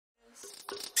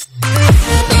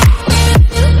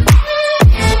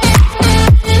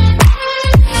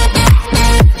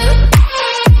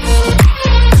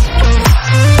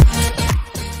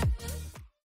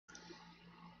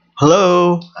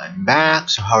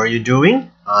how are you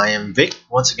doing? I am Vic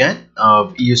once again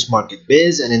of EU's Market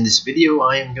Biz, and in this video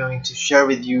I am going to share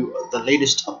with you the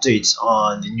latest updates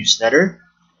on the newsletter.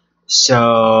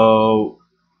 So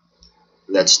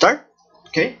let's start.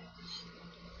 Okay.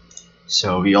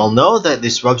 So we all know that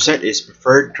this website is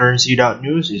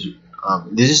preferredcurrency.news.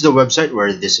 This is the website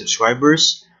where the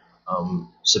subscribers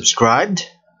subscribed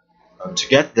to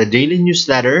get the daily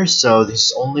newsletter. So this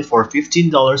is only for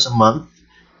 $15 a month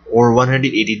or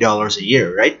 $180 a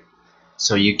year, right?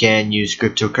 So you can use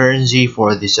cryptocurrency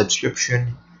for the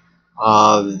subscription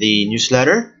of the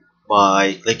newsletter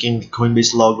by clicking the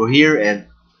Coinbase logo here, and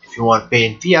if you want to pay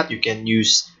in fiat, you can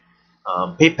use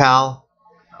PayPal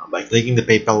by clicking the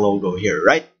PayPal logo here,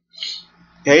 right?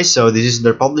 Okay, so this is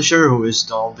their publisher, who is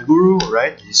Donald the Guru,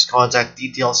 right? His contact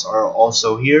details are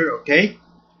also here, okay?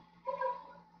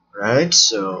 Right,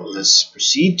 so let's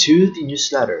proceed to the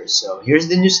newsletter. So here's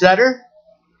the newsletter,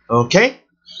 okay?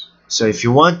 So if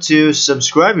you want to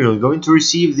subscribe, you're going to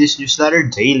receive this newsletter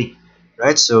daily,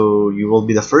 right? So you will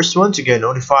be the first one to get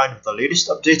notified of the latest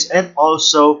updates, and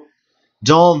also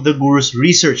Donald the Guru's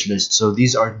research list. So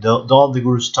these are Donald the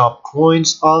Guru's top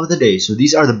coins of the day. So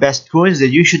these are the best coins that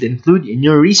you should include in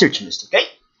your research list, okay?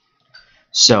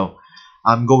 So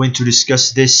I'm going to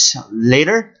discuss this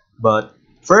later, but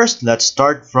first let's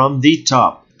start from the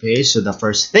top. Okay, so the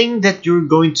first thing that you're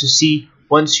going to see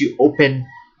once you open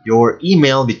your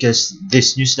email, because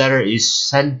this newsletter is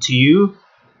sent to you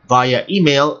via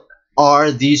email, are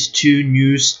these two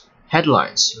news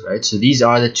headlines, right? So these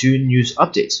are the two news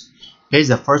updates. Okay,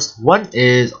 the first one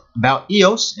is about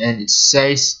EOS, and it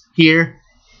says here,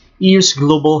 EOS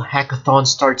Global Hackathon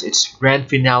starts its grand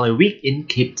finale week in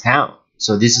Cape Town.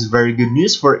 So this is very good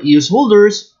news for EOS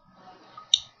holders,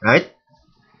 right?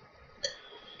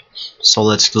 So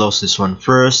let's close this one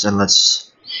first and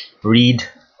let's read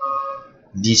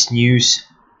this news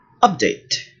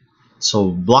update.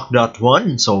 So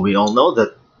Block.1, so we all know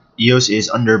that EOS is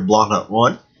under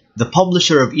Block.1. The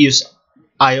publisher of EOS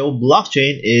IO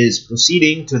blockchain is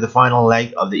proceeding to the final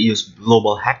leg of the EOS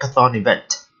Global Hackathon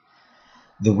event.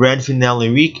 The grand finale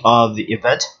week of the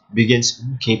event begins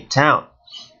in Cape Town.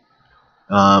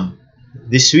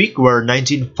 This week, where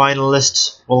 19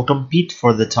 finalists will compete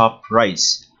for the top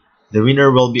prize. The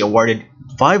winner will be awarded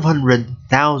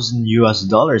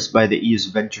 $500,000 by the EOS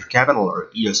Venture Capital, or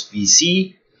EOS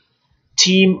VC,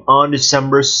 team on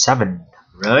December 7th,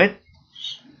 right?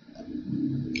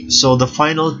 So the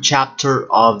final chapter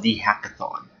of the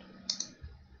hackathon.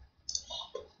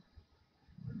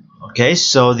 Okay,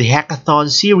 so the hackathon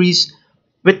series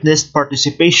witnessed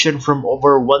participation from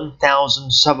over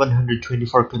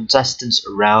 1,724 contestants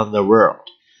around the world.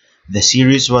 The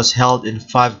series was held in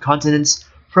 5 continents,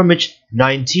 from which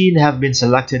 19 have been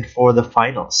selected for the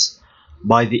finals.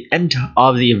 By the end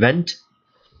of the event,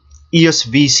 EOS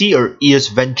VC, or EOS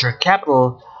Venture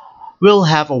Capital, will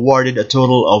have awarded a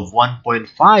total of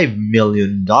 $1.5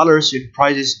 million in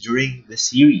prizes during the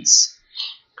series.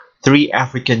 3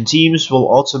 African teams will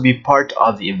also be part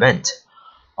of the event.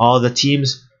 All the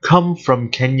teams come from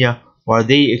Kenya, where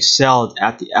they excelled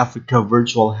at the Africa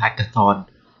Virtual Hackathon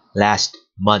last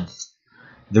month.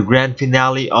 The grand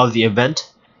finale of the event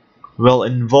will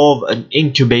involve an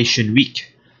incubation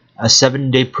week, a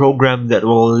 7-day program that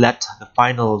will let the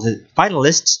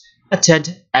finalists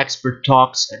attend expert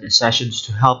talks and sessions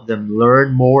to help them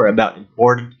learn more about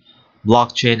important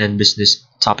blockchain and business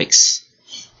topics.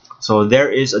 So there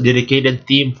is a dedicated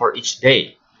theme for each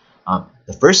day.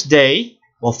 The first day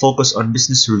will focus on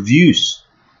business reviews.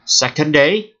 Second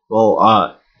day will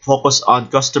focus on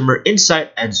customer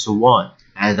insight, and so on.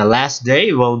 And the last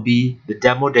day will be the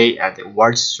demo day and the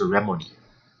awards ceremony.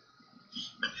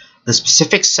 The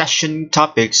specific session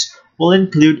topics will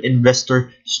include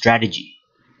investor strategy,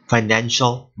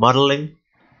 financial modeling,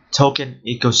 token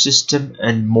ecosystem,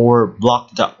 and more.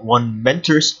 Block.1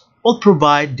 mentors will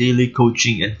provide daily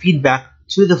coaching and feedback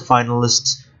to the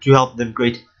finalists to help them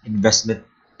create investment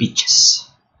pitches.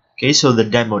 Okay, so the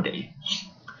demo day.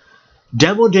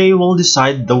 Demo day will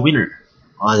decide the winner.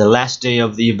 On the last day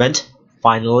of the event,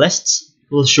 finalists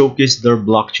will showcase their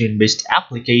blockchain-based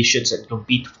applications and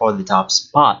compete for the top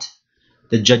spot.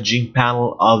 The judging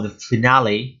panel of the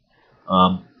finale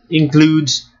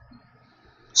includes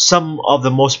some of the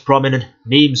most prominent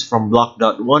names from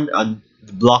Block.1 and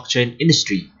the blockchain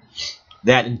industry.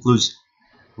 That includes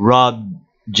Rob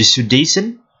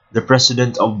Jesudason, the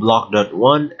president of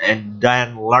Block.1, and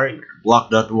Dan Larimer,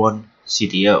 Block.1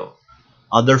 CTO.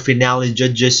 Other finale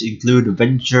judges include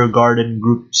Venture Garden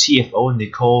Group CFO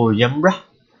Nicole Yembra,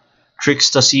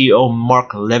 Tricksta CEO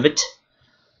Mark Levitt,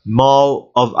 Mall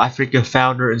of Africa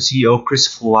founder and CEO Chris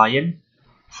Flyen,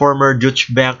 former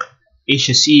Deutsche Bank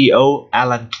Asia CEO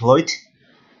Alan Cloyd,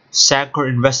 Sancor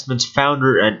Investments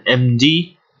founder and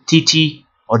MD Titi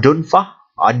Odunfa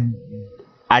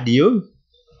Adio,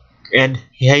 and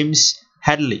James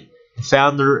Hadley, the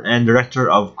founder and director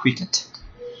of Cricket.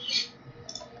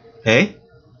 Okay.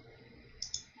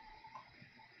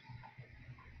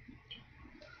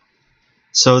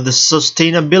 So the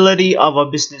sustainability of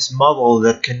a business model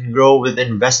that can grow with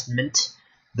investment,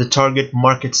 the target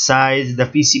market size, the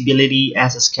feasibility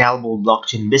as a scalable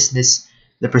blockchain business,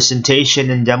 the presentation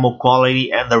and demo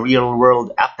quality, and the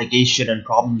real-world application and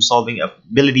problem-solving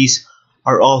abilities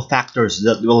are all factors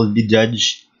that will be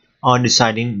judged on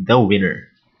deciding the winner.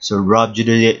 So Rob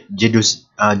Jisudason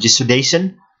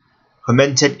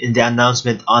commented in the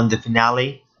announcement on the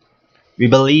finale, "We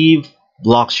believe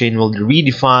blockchain will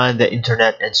redefine the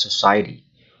internet and society.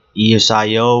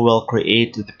 ESIO will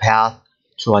create the path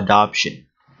to adoption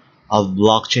of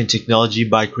blockchain technology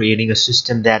by creating a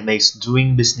system that makes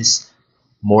doing business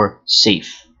more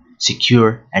safe,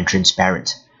 secure, and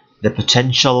transparent. The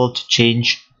potential to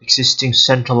change existing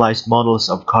centralized models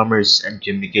of commerce and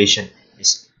communication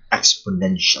is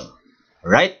exponential."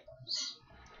 Alright?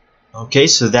 Okay,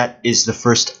 so that is the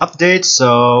first update.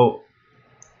 So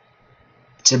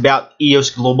it's about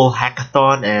EOS Global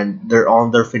Hackathon, and they're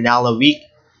on their finale week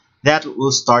that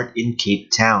will start in Cape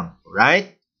Town,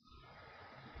 right?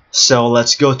 So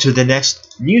let's go to the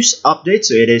next news update.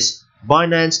 So it is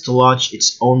Binance to launch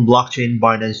its own blockchain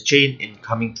Binance Chain in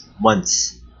coming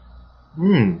months.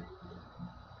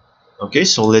 Okay,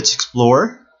 so let's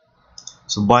explore.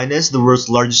 So Binance, the world's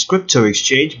largest crypto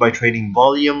exchange by trading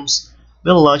volumes,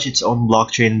 will launch its own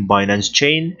blockchain Binance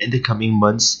Chain in the coming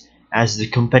months, as the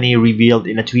company revealed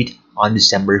in a tweet on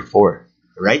December 4,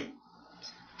 right?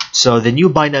 So the new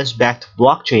Binance-backed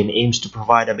blockchain aims to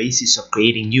provide a basis of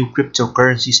creating new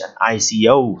cryptocurrencies and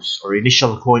ICOs, or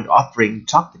initial coin offering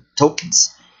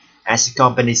tokens. As the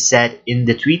company said in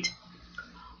the tweet,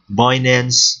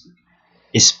 Binance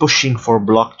is pushing for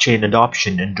blockchain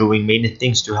adoption and doing many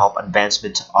things to help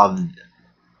advancement of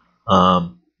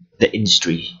the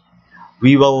industry.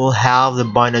 We will have the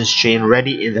Binance Chain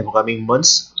ready in the coming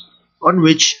months, on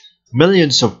which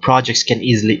millions of projects can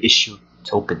easily issue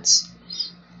tokens.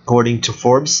 According to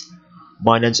Forbes,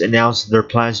 Binance announced their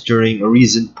plans during a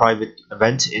recent private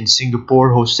event in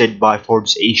Singapore hosted by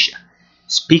Forbes Asia.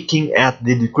 Speaking at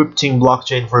the Decrypting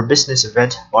Blockchain for Business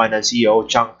event, Binance CEO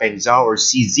Changpeng Zhao, or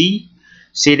CZ,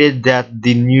 stated that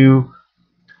the new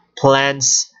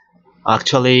plans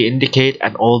actually indicate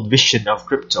an old vision of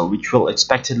crypto, which will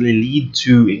expectedly lead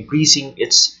to increasing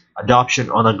its adoption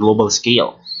on a global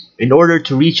scale. In order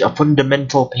to reach a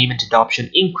fundamental payment adoption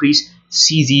increase,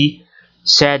 CZ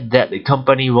said that the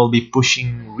company will be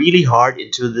pushing really hard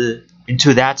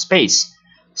into that space,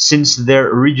 since their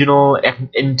original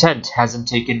intent hasn't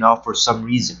taken off for some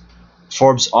reason.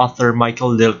 Forbes author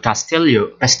Michael Del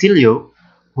Castillo,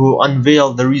 who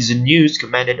unveiled the recent news,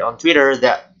 commented on Twitter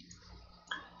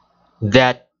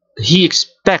that he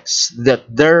expects that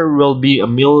there will be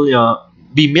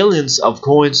millions of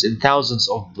coins and thousands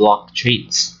of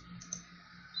blockchains.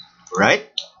 Right?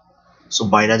 So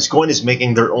Binance Coin is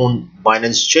making their own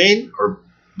Binance Chain or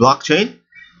blockchain.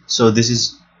 So this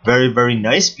is very, very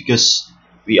nice, because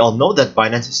we all know that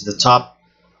Binance is the top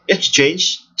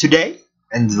exchange today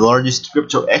and the largest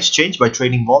crypto exchange by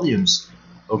trading volumes.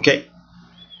 Okay.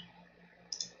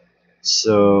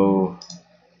 So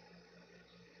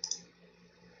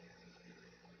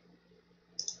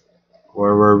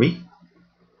where were we?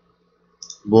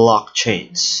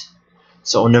 Blockchains.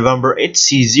 So on November 8th,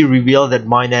 CZ revealed that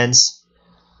Binance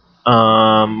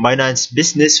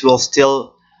business was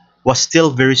still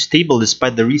very stable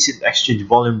despite the recent exchange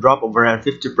volume drop of around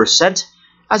 50%,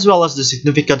 as well as the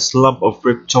significant slump of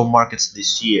crypto markets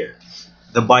this year.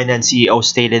 The Binance CEO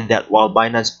stated that while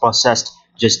Binance processed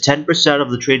just 10%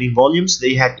 of the trading volumes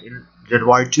they had in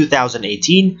January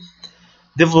 2018,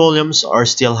 the volumes are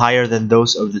still higher than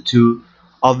those of the 2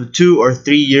 or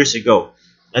 3 years ago,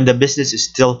 and the business is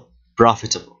still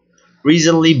profitable.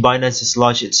 Recently, Binance has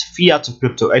launched its fiat to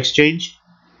crypto exchange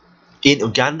in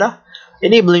Uganda,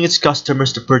 enabling its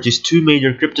customers to purchase two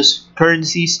major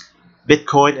cryptocurrencies,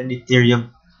 Bitcoin and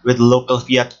Ethereum, with local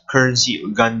fiat currency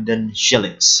Ugandan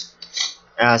shillings.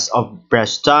 As of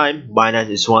press time, Binance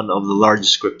is one of the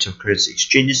largest cryptocurrency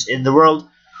exchanges in the world,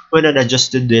 with an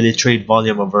adjusted daily trade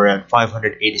volume of around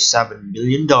 $587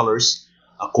 million,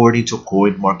 according to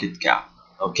CoinMarketCap.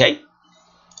 Okay?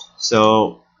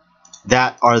 So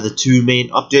that are the two main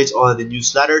updates on the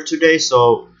newsletter today.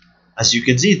 So as you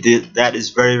can see, that is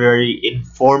very, very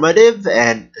informative,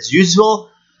 and as usual,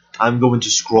 I'm going to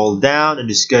scroll down and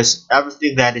discuss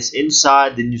everything that is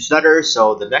inside the newsletter.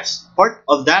 So the next part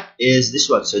of that is this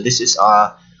one. So this is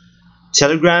a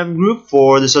Telegram group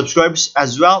for the subscribers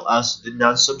as well as the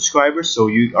non-subscribers. So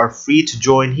you are free to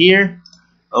join here.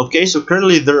 Okay, so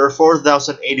currently there are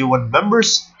 4,081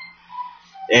 members,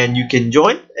 and you can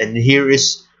join. And here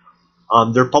is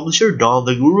their publisher, Don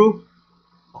the Guru.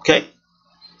 Okay,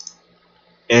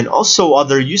 and also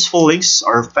other useful links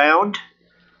are found.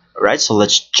 Alright, so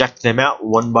let's check them out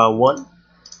one by one.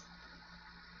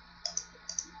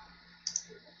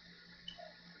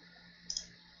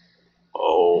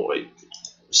 Oh, I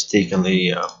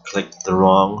mistakenly clicked the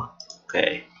wrong.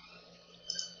 Okay.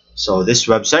 So this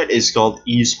website is called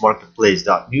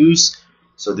eusmarketplace.news.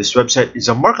 So this website is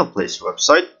a marketplace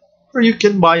website where you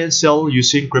can buy and sell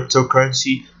using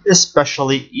cryptocurrency,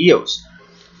 especially EOS.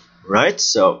 Right?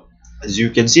 So as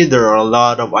you can see, there are a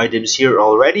lot of items here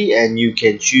already, and you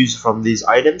can choose from these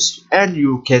items, and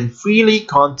you can freely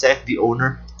contact the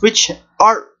owner, which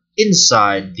are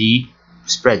inside the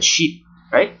spreadsheet,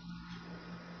 right?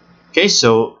 Okay,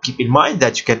 so keep in mind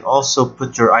that you can also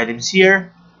put your items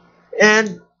here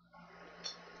and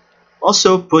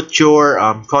also put your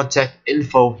contact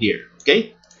info here.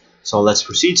 Okay, so let's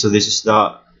proceed. So this is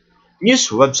the news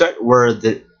website where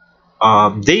they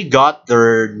got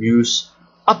their news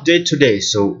update today.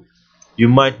 So you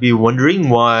might be wondering,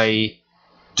 why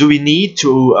do we need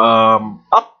to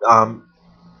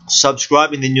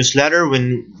subscribe in the newsletter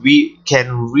when we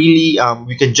can really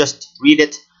we can just read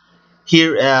it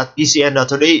here at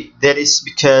pcn.today? That is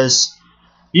because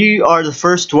you are the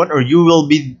first one, or you will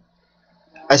be,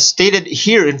 as stated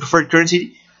here in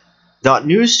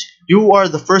preferredcurrency.news, you are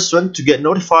the first one to get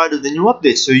notified of the new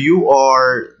updates. So you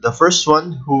are the first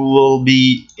one who will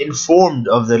be informed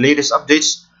of the latest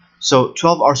updates. So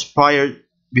 12 hours prior,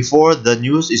 before the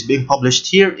news is being published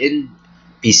here in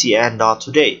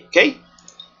pcn.today. Okay,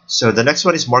 so the next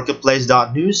one is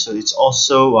marketplace.news. So it's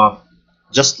also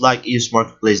just like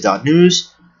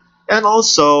eusmarketplace.news, and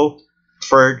also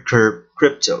Preferred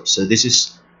Crypto. So this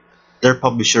is their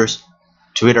publisher's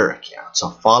Twitter account.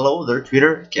 So follow their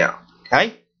Twitter account.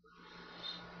 Okay,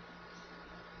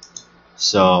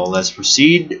 so let's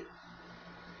proceed.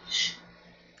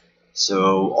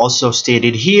 So also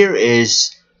stated here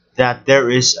is that there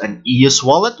is an EOS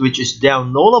wallet which is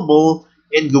downloadable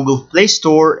in Google Play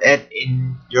Store and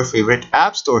in your favorite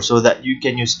app store, so that you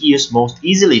can use EOS most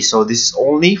easily. So this is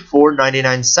only for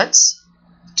 99 cents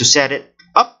to set it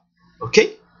up.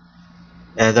 Okay,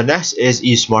 and the next is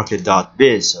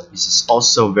eusmarket.biz. So this is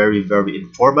also very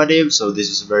informative. So this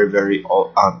is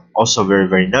also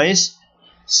very nice,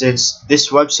 since this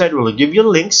website will give you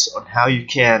links on how you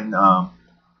can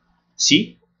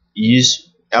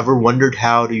ever wondered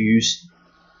how to use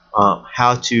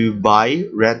how to buy,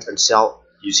 rent, and sell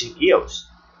using EOS?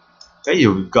 Okay,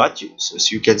 we've got you. So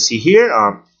as you can see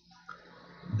here,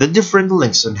 the different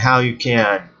links on how you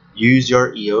can use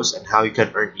your EOS and how you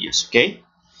can earn EOS. Okay,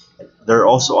 there are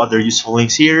also other useful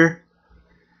links here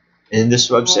in this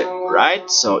website, right?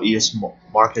 So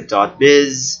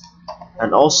eusmarket.biz,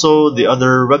 and also the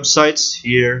other websites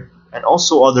here, and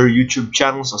also other YouTube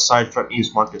channels aside from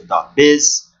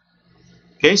eusmarket.biz.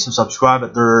 Okay, so subscribe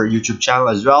at their YouTube channel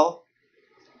as well.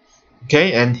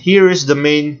 Okay, and here is the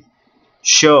main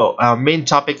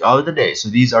topic of the day. So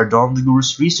these are Don the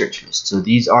Guru's research list. So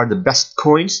these are the best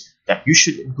coins that you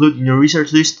should include in your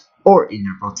research list or in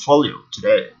your portfolio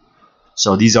today.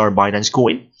 So these are Binance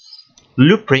Coin,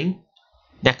 Loopring,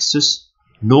 Nexus,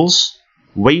 Nulls,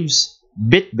 Waves,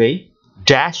 BitBay,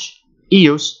 Dash,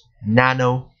 EOS,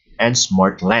 Nano, and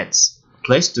Smart Lens.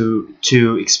 Place to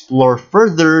explore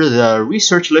further the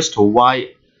research list to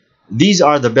why these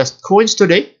are the best coins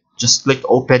today. Just click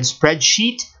open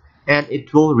spreadsheet and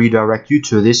it will redirect you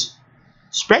to this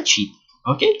spreadsheet.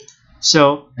 Okay,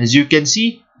 so as you can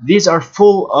see, these are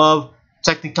full of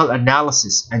technical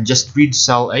analysis, and just read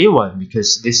cell A1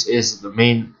 because this is the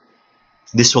main.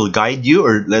 This will guide you,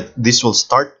 or this will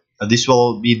start. This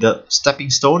will be the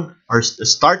stepping stone or the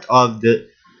start of the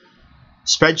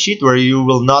spreadsheet where you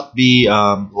will not be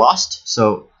lost.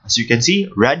 So as you can see,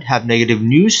 red have negative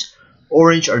news,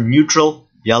 orange are neutral,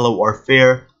 yellow are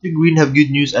fair, the green have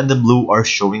good news, and the blue are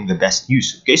showing the best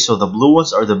news. Okay, so the blue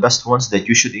ones are the best ones that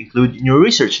you should include in your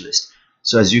research list.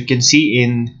 So as you can see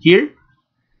in here,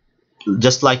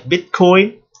 just like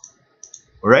Bitcoin,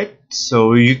 alright,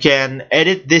 so you can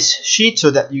edit this sheet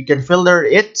so that you can filter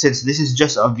it, since this is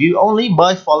just a view only,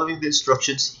 by following the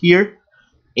instructions here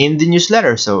in the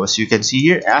newsletter. So as you can see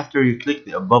here, after you click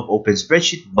the above open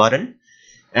spreadsheet button,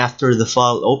 after the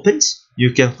file opens,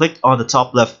 you can click on the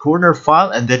top left corner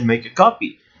file and then make a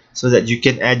copy. so that you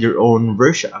can add your own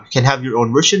version. You can have your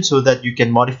own version so that you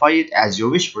can modify it as you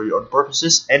wish for your own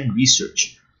purposes and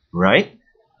research, right?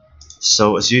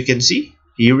 So as you can see,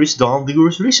 here is Don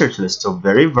Liguor's research list. So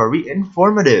very, very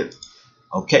informative.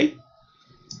 Okay.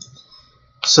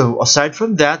 So aside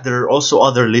from that, there are also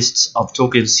other lists of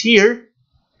tokens here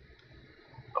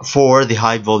for the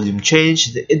high volume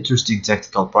change, the interesting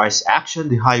technical price action,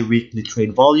 the high weekly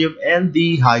trade volume, and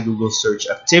the high Google search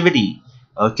activity.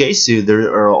 Okay, so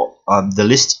there are the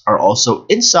lists are also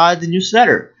inside the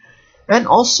newsletter. And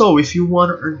also, if you want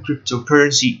to earn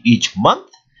cryptocurrency each month,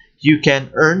 you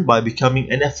can earn by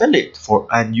becoming an affiliate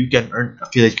and you can earn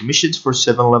affiliate commissions for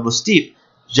 7 levels deep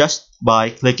just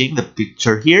by clicking the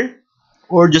picture here,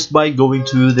 or just by going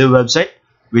to the website,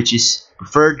 which is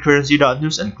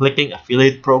preferredcurrency.news, and clicking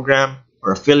affiliate program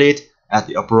or affiliate at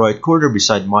the upper right corner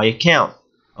beside my account.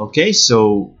 Okay,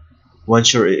 so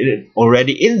once you're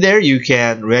already in there, you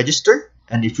can register,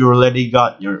 and if you already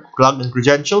got your login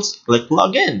credentials, click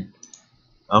login.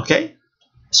 Okay,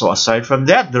 so aside from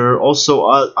that, there are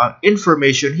also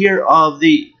information here of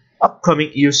the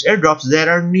upcoming EOS airdrops that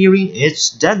are nearing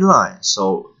its deadline,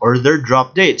 or their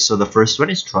drop date. So the first one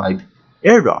is Tribe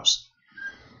airdrops.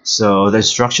 So the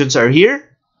instructions are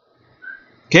here.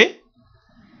 Okay,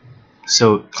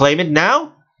 so claim it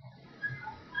now,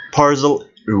 Parcel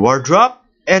reward drop,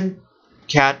 and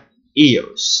Cat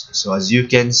EOS. So as you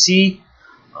can see,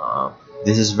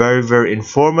 this is very, very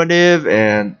informative,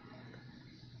 and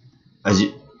as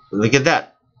you look at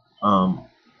that,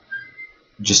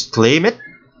 just claim it,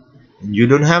 and you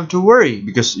don't have to worry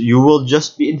because you will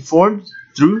just be informed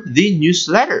through the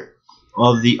newsletter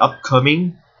of the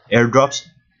upcoming airdrops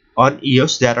on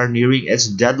EOS that are nearing its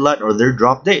deadline or their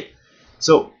drop date.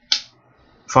 So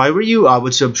if I were you, I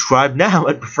would subscribe now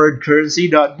at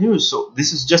preferredcurrency.news. So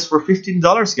this is just for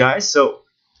 $15, guys. So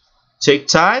take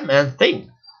time and think.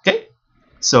 Okay.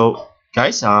 So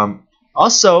guys,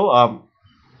 also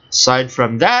aside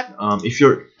from that, if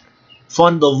you're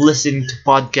fond of listening to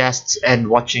podcasts and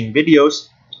watching videos,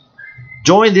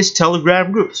 join this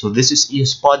Telegram group. So this is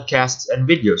EOS Podcasts and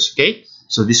Videos. Okay.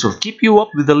 So this will keep you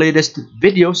up with the latest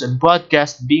videos and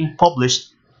podcasts being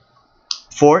published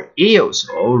for EOS.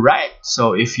 Alright,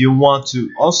 so if you want to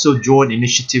also join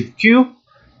Initiative Q,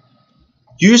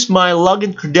 use my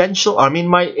login credential,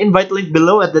 my invite link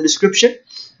below at the description.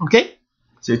 Okay,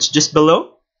 so it's just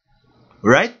below.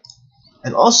 Right?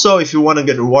 And also, if you want to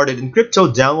get rewarded in crypto,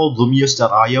 download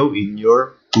Lumios.io in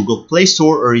your Google Play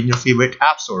Store or in your favorite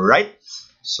app store. Right?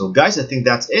 So guys, I think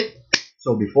that's it.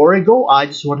 So before I go, I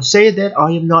just want to say that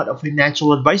I am not a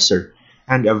financial advisor,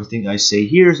 and everything I say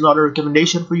here is not a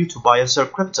recommendation for you to buy and sell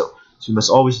crypto. So you must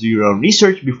always do your own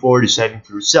research before deciding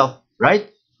for yourself, right?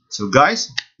 So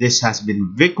guys, this has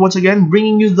been Vic once again,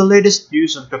 bringing you the latest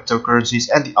news on cryptocurrencies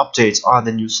and the updates on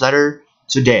the newsletter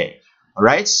today.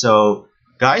 Alright, so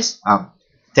guys,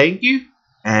 thank you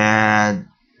and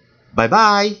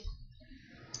bye-bye.